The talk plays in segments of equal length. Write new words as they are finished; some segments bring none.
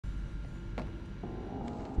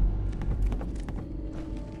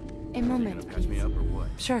A moment, Catch me please. up or what?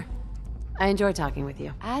 Sure. I enjoy talking with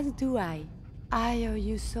you. As do I. I owe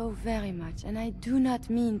you so very much, and I do not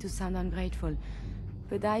mean to sound ungrateful,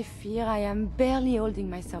 but I fear I am barely holding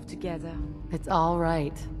myself together. It's all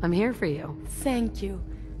right. I'm here for you. Thank you.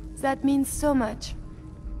 That means so much.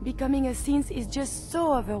 Becoming a synth is just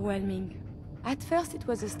so overwhelming. At first it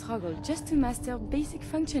was a struggle just to master basic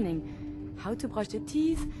functioning. How to brush the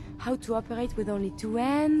teeth, how to operate with only two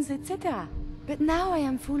hands, etc. But now I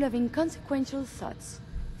am full of inconsequential thoughts,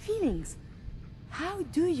 feelings. How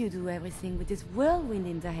do you do everything with this whirlwind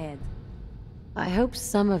in the head? I hope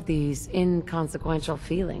some of these inconsequential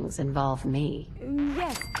feelings involve me.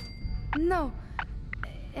 Yes. No.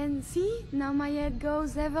 And see, now my head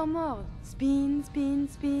goes ever more. Spin, spin,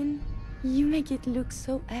 spin. You make it look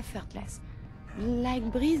so effortless. Like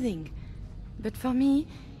breathing. But for me,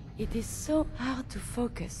 it is so hard to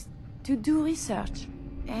focus, to do research.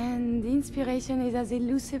 And inspiration is as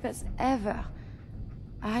elusive as ever.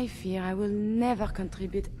 I fear I will never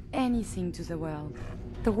contribute anything to the world.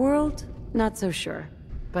 The world? Not so sure.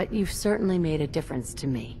 But you've certainly made a difference to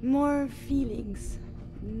me. More feelings.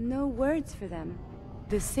 No words for them.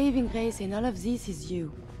 The saving grace in all of this is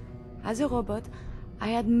you. As a robot, I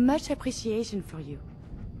had much appreciation for you.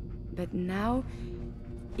 But now,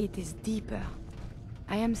 it is deeper.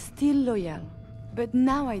 I am still loyal. But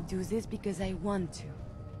now I do this because I want to.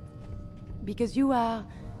 Because you are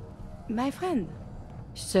my friend.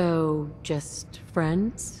 So, just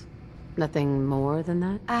friends? Nothing more than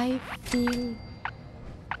that? I feel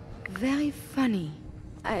very funny.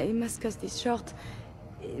 I must cut this short.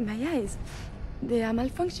 My eyes, they are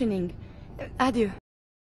malfunctioning. Adieu.